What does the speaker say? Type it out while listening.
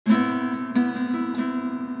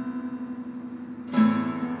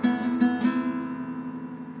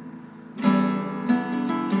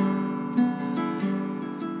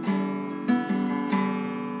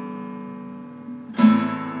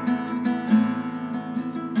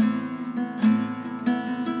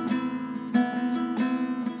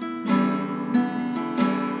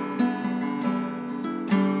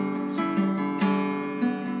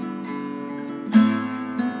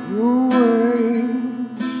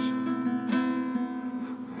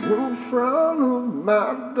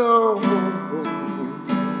my door.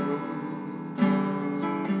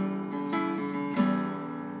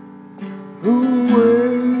 Who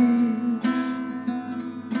waits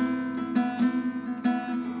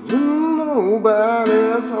when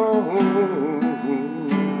nobody's home?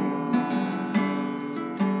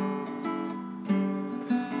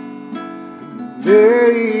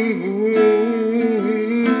 Days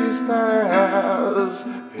pass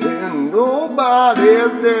and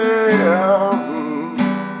nobody's there.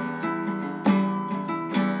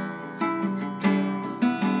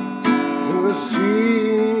 It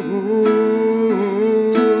seems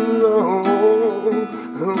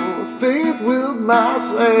faith with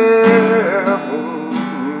myself.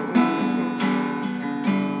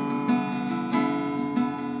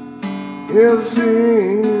 It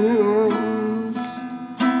seems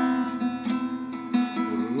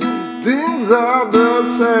things are the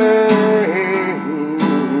same.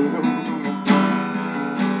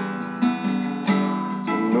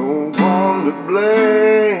 No one to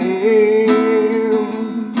blame.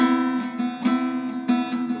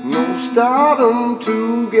 No stardom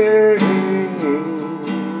to gain.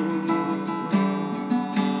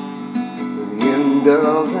 It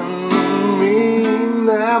doesn't mean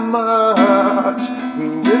that much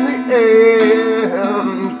in the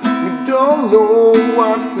end. You don't know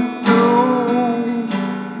what to do.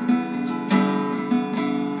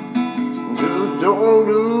 Just don't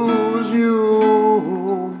lose you.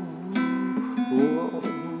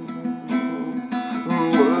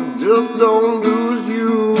 But just don't lose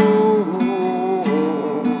you.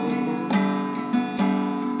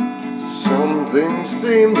 Some things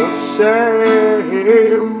seem the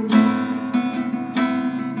same,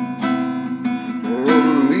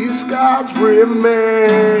 and these scars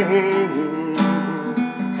remain.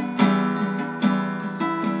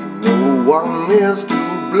 No one is to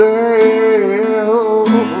blame.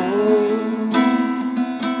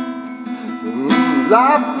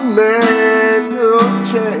 Life made a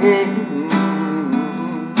change.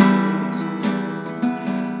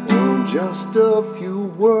 Just a few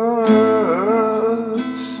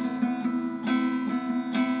words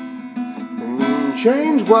and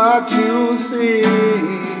change what you see.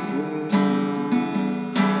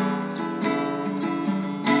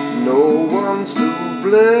 No one's to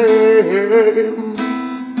blame.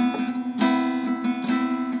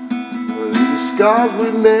 These scars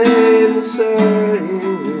remain the same.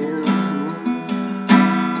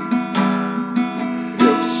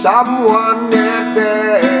 If someone had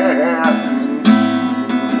died,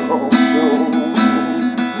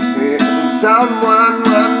 if someone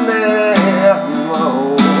was there,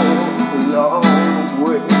 long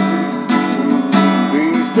way,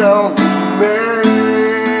 please don't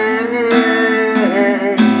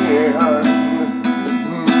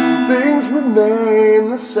things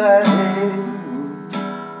remain the same.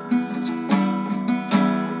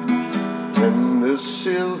 And this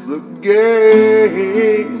is the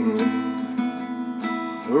game.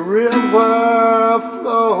 A river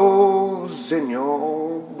flows in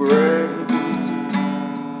your brain.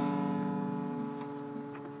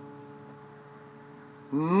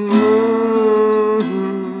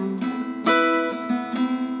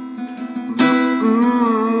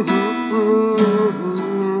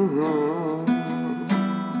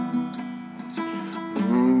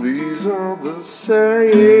 These are the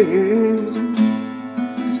same,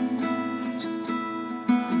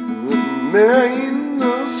 remain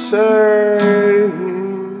the same.